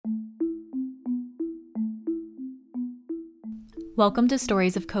Welcome to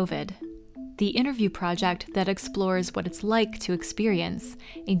Stories of COVID, the interview project that explores what it's like to experience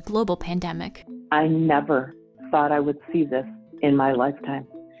a global pandemic. I never thought I would see this in my lifetime.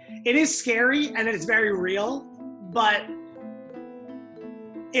 It is scary and it's very real, but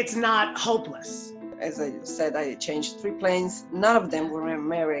it's not hopeless. As I said, I changed 3 planes. None of them were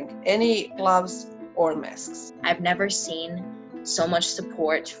wearing any gloves or masks. I've never seen so much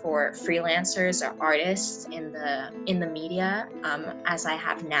support for freelancers or artists in the media as I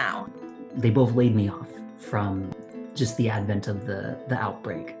have now. They both laid me off from just the advent of the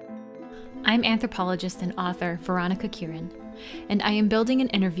outbreak. I'm anthropologist and author Veronica Kieran, and I am building an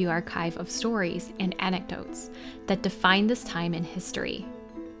interview archive of stories and anecdotes that define this time in history.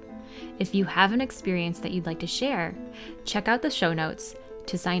 If you have an experience that you'd like to share, check out the show notes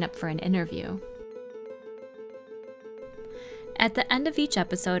to sign up for an interview. At the end of each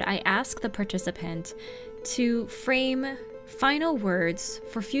episode, I ask the participant to frame final words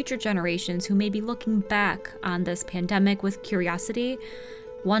for future generations who may be looking back on this pandemic with curiosity,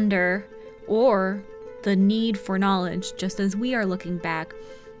 wonder, or the need for knowledge, just as we are looking back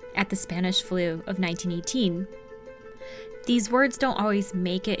at the Spanish flu of 1918. These words don't always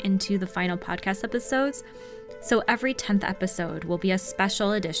make it into the final podcast episodes, so every 10th episode will be a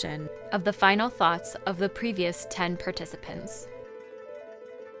special edition of the final thoughts of the previous 10 participants.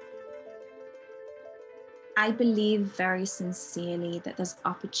 I believe very sincerely that there's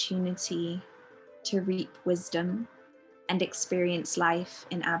opportunity to reap wisdom and experience life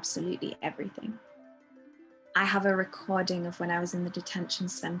in absolutely everything. I have a recording of when I was in the detention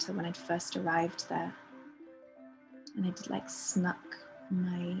center when I'd first arrived there. And I snuck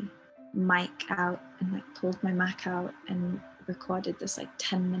my mic out and pulled my Mac out and recorded this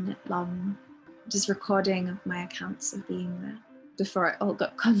 10-minute long just recording of my accounts of being there before it all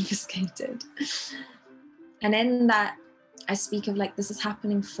got confiscated. And in that, I speak of this is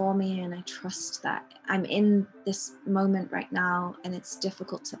happening for me, and I trust that I'm in this moment right now, and it's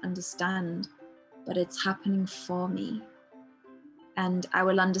difficult to understand, but it's happening for me. And I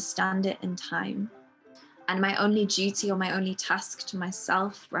will understand it in time. And my only duty or my only task to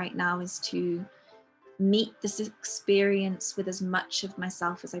myself right now is to meet this experience with as much of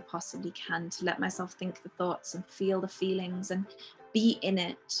myself as I possibly can, to let myself think the thoughts and feel the feelings and be in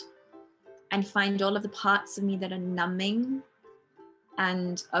it, and find all of the parts of me that are numbing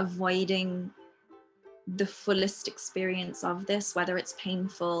and avoiding the fullest experience of this, whether it's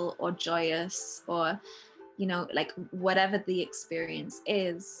painful or joyous or, whatever the experience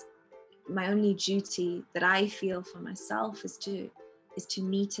is. My only duty that I feel for myself is to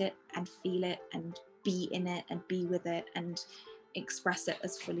meet it and feel it and be in it and be with it and express it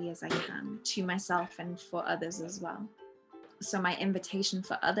as fully as I can to myself and for others as well. So my invitation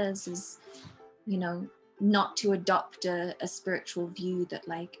for others is, not to adopt a spiritual view that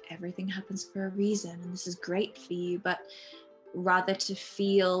everything happens for a reason and this is great for you, but rather to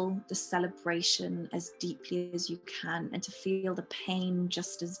feel the celebration as deeply as you can, and to feel the pain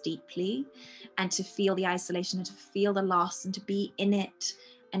just as deeply, and to feel the isolation and to feel the loss and to be in it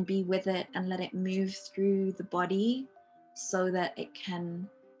and be with it and let it move through the body so that it can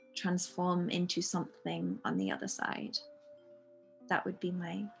transform into something on the other side. That would be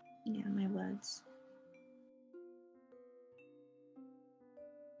my words.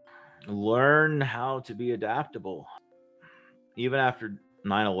 Learn how to be adaptable. Even after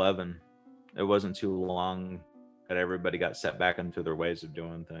 9/11, it wasn't too long that everybody got set back into their ways of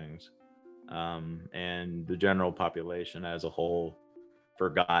doing things. And the general population as a whole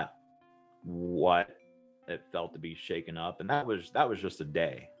forgot what it felt to be shaken up. And that was just a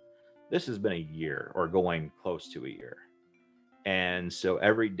day. This has been a year, or going close to a year. And so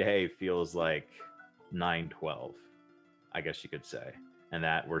every day feels like 9/12, I guess you could say. And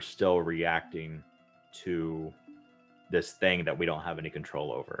that we're still reacting to this thing that we don't have any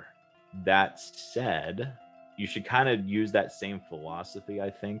control over. That said, you should kind of use that same philosophy, I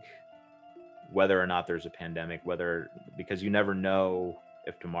think, whether or not there's a pandemic, because you never know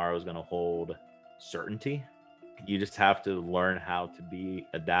if tomorrow is going to hold certainty. You just have to learn how to be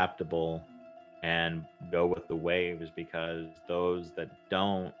adaptable and go with the waves, because those that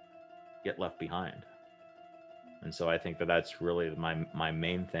don't get left behind. And so I think that's really my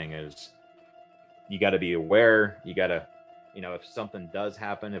main thing is you got to be aware. You got to, if something does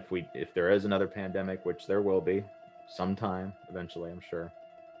happen, if there is another pandemic, which there will be sometime eventually, I'm sure,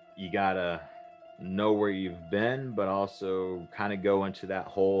 you got to know where you've been, but also kind of go into that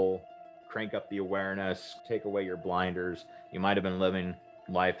whole crank up the awareness, take away your blinders. You might have been living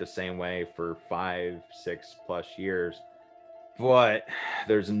life the same way for 5-6+ years. But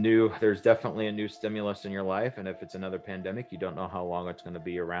there's definitely a new stimulus in your life, and if it's another pandemic, you don't know how long it's going to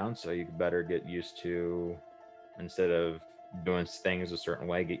be around, so you better get used to, instead of doing things a certain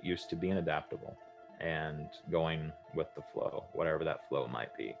way, get used to being adaptable and going with the flow, whatever that flow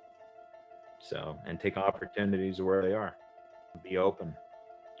might be. So, and take opportunities where they are. Be open.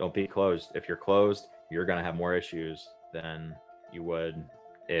 Don't be closed. If you're closed, you're going to have more issues than you would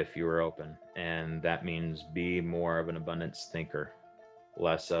if you were open. And that means be more of an abundance thinker,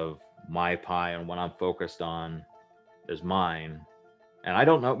 less of my pie, and what I'm focused on is mine. And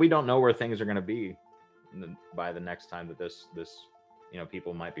we don't know where things are going to be by the next time that this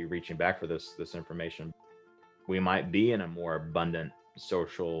people might be reaching back for this information. We might be in a more abundant,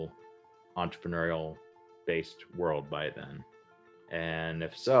 social, entrepreneurial based world by then. And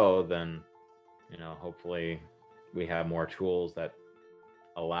if so, then hopefully we have more tools that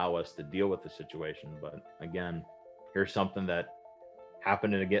allow us to deal with the situation. But again, here's something that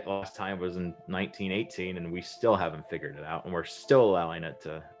happened to last time was in 1918, and we still haven't figured it out, and we're still allowing it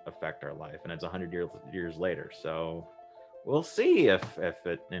to affect our life, and it's 100 years later. So we'll see if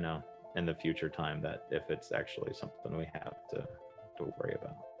it in the future time, that if it's actually something we have to worry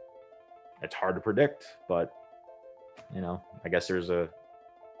about. It's hard to predict, but I guess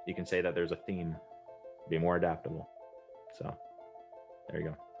you can say that there's a theme: be more adaptable. So there you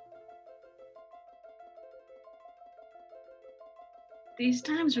go. These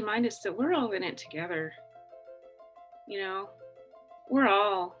times remind us that we're all in it together. We're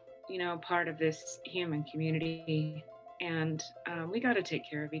all, part of this human community, and we got to take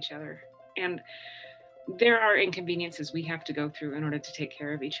care of each other. And there are inconveniences we have to go through in order to take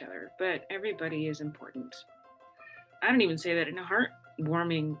care of each other, but everybody is important. I don't even say that in a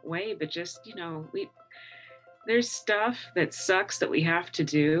heartwarming way, but just, there's stuff that sucks that we have to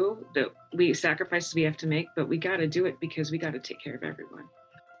do, sacrifices we have to make, but we got to do it because we got to take care of everyone.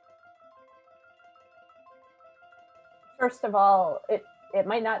 First of all, it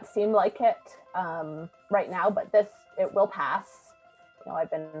might not seem like it right now, but it will pass. I've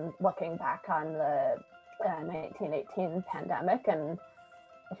been looking back on the 1918 pandemic, and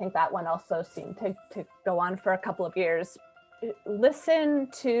I think that one also seemed to go on for a couple of years. Listen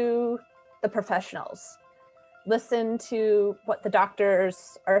to the professionals. Listen to what the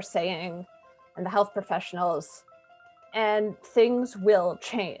doctors are saying and the health professionals, and things will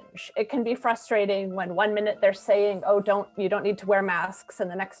change. It can be frustrating when 1 minute they're saying, oh, you don't need to wear masks,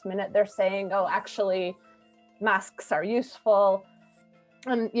 and the next minute they're saying, oh, actually, masks are useful.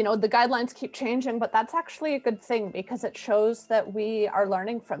 And, the guidelines keep changing, but that's actually a good thing, because it shows that we are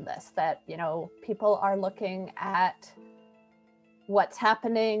learning from this, that, people are looking at what's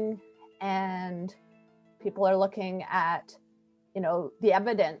happening, and people are looking at, the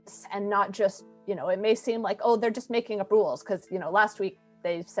evidence, and not just, it may seem like, oh, they're just making up rules because, last week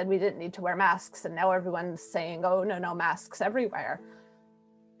they said we didn't need to wear masks, and now everyone's saying, oh, no masks everywhere.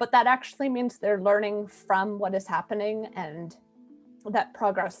 But that actually means they're learning from what is happening, and that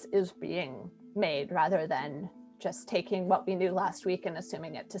progress is being made, rather than just taking what we knew last week and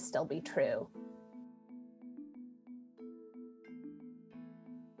assuming it to still be true.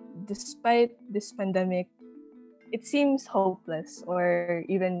 Despite this pandemic, it seems hopeless or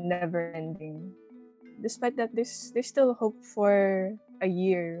even never ending. Despite that, there's still hope for a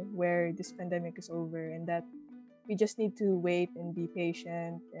year where this pandemic is over, and that we just need to wait and be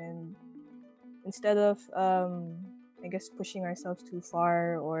patient, and instead of pushing ourselves too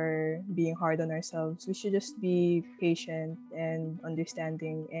far or being hard on ourselves, we should just be patient and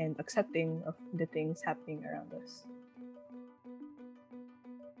understanding and accepting of the things happening around us.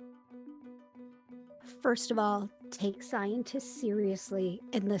 First of all, take scientists seriously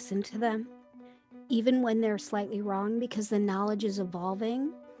and listen to them, even when they're slightly wrong, because the knowledge is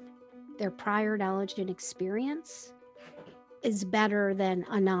evolving. Their prior knowledge and experience is better than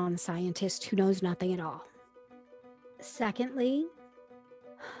a non-scientist who knows nothing at all. Secondly,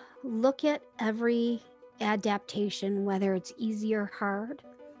 look at every adaptation, whether it's easy or hard,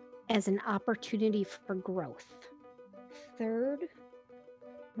 as an opportunity for growth. Third,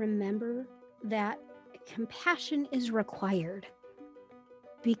 remember that compassion is required,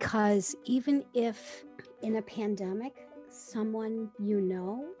 because even if in a pandemic someone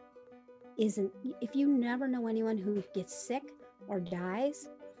if you never know anyone who gets sick or dies,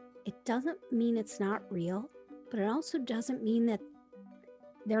 it doesn't mean it's not real, but it also doesn't mean that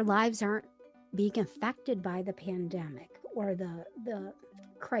their lives aren't being affected by the pandemic or the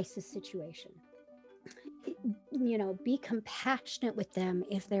crisis situation. Be compassionate with them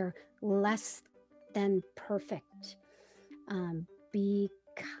if they're less than perfect. Be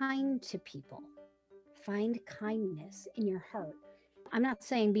kind to people. find kindness in your heart. I'm not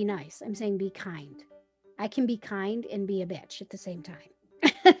saying be nice, I'm saying be kind. I can be kind and be a bitch at the same time.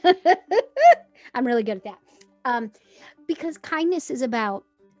 I'm really good at that. Because kindness is about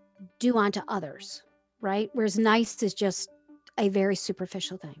do unto others, right? Whereas nice is just a very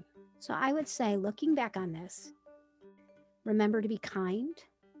superficial thing. So I would say, looking back on this, remember to be kind.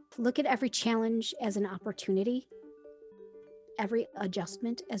 Look at every challenge as an opportunity, every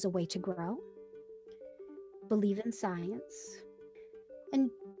adjustment as a way to grow. Believe in science.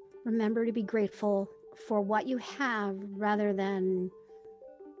 And remember to be grateful for what you have rather than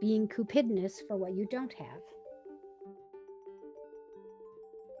being cupidinous for what you don't have.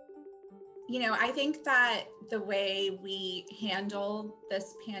 You know, I think that the way we handle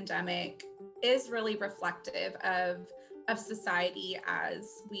this pandemic is really reflective of society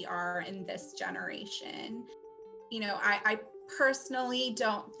as we are in this generation. You know, I personally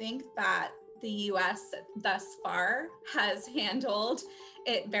don't think that the US thus far has handled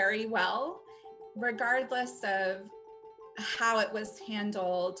it very well. Regardless of how it was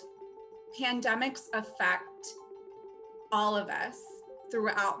handled, pandemics affect all of us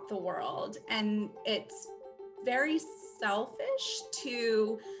throughout the world. And it's very selfish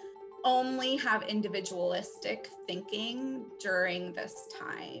to only have individualistic thinking during this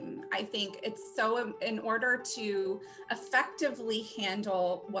time. I think it's so, in order to effectively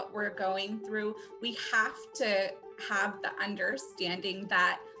handle what we're going through, we have to have the understanding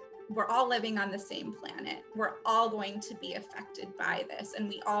that we're all living on the same planet. We're all going to be affected by this, and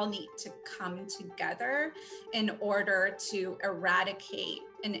we all need to come together in order to eradicate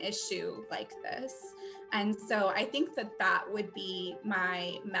an issue like this. And so I think that that would be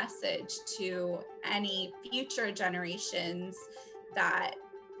my message to any future generations that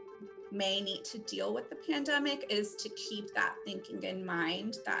may need to deal with the pandemic, is to keep that thinking in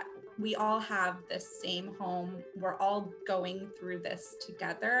mind, that we all have the same home. We're all going through this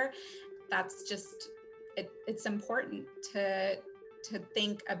together. That's just, it's important to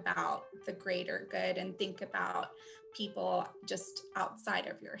think about the greater good and think about people just outside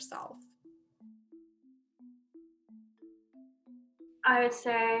of yourself. I would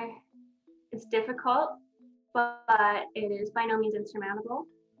say it's difficult, but it is by no means insurmountable.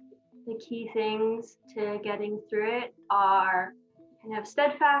 The key things to getting through it are kind of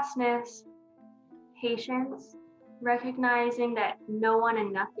steadfastness, patience, recognizing that no one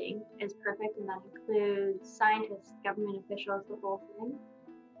and nothing is perfect, and that includes scientists, government officials, the whole thing,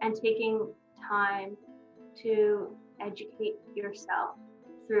 and taking time to educate yourself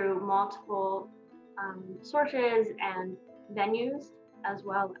through multiple sources and venues, as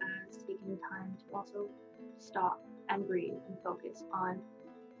well as taking time to also stop and breathe and focus on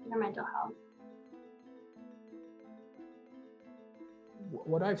your mental health.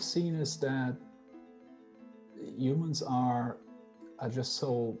 What I've seen is that humans are just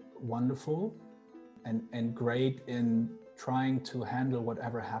so wonderful and great in trying to handle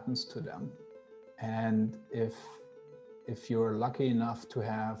whatever happens to them. And if you're lucky enough to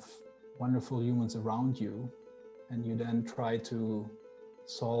have wonderful humans around you, and you then try to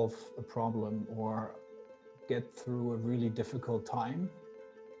solve a problem or get through a really difficult time,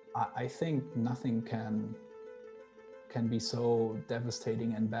 I think nothing can be so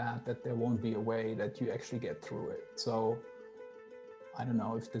devastating and bad that there won't be a way that you actually get through it. So I don't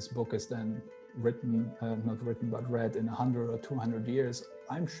know if this book is then not written, but read in 100 or 200 years.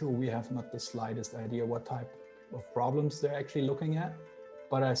 I'm sure we have not the slightest idea what type of problems they're actually looking at.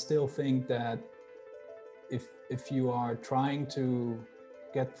 But I still think that if you are trying to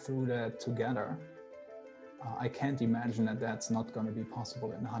get through that together, I can't imagine that that's not going to be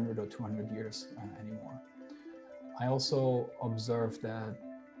possible in 100 or 200 years anymore. I also observe that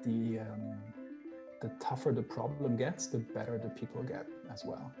the tougher the problem gets, the better the people get as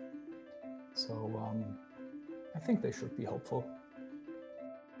well. So I think they should be hopeful.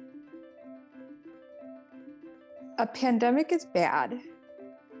 A pandemic is bad,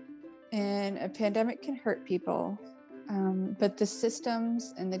 and a pandemic can hurt people. But the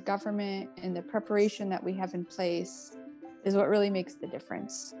systems and the government and the preparation that we have in place is what really makes the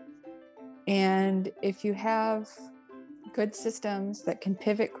difference. And if you have good systems that can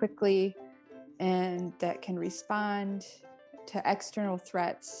pivot quickly and that can respond to external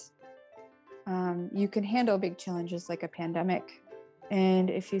threats, you can handle big challenges like a pandemic. And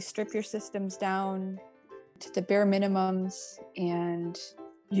if you strip your systems down to the bare minimums and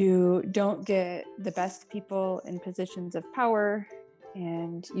you don't get the best people in positions of power,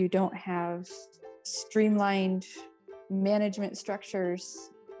 and you don't have streamlined management structures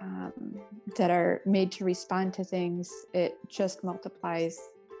that are made to respond to things, it just multiplies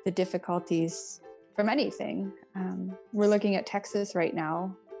the difficulties from anything. We're looking at Texas right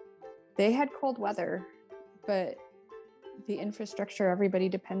now. They had cold weather, but the infrastructure everybody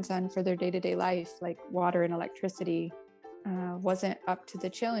depends on for their day-to-day life, like water and electricity, wasn't up to the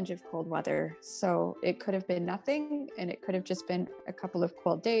challenge of cold weather. So it could have been nothing, and it could have just been a couple of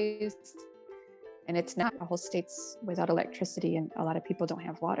cold days. And it's not. A whole state's without electricity, and a lot of people don't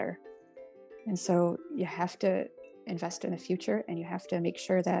have water. And so you have to invest in the future, and you have to make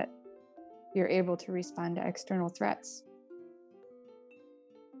sure that you're able to respond to external threats.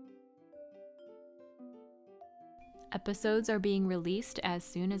 Episodes are being released as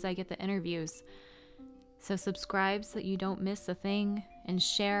soon as I get the interviews. So subscribe so that you don't miss a thing, and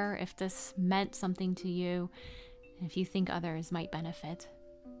share if this meant something to you and if you think others might benefit.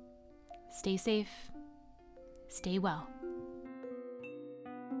 Stay safe. Stay well.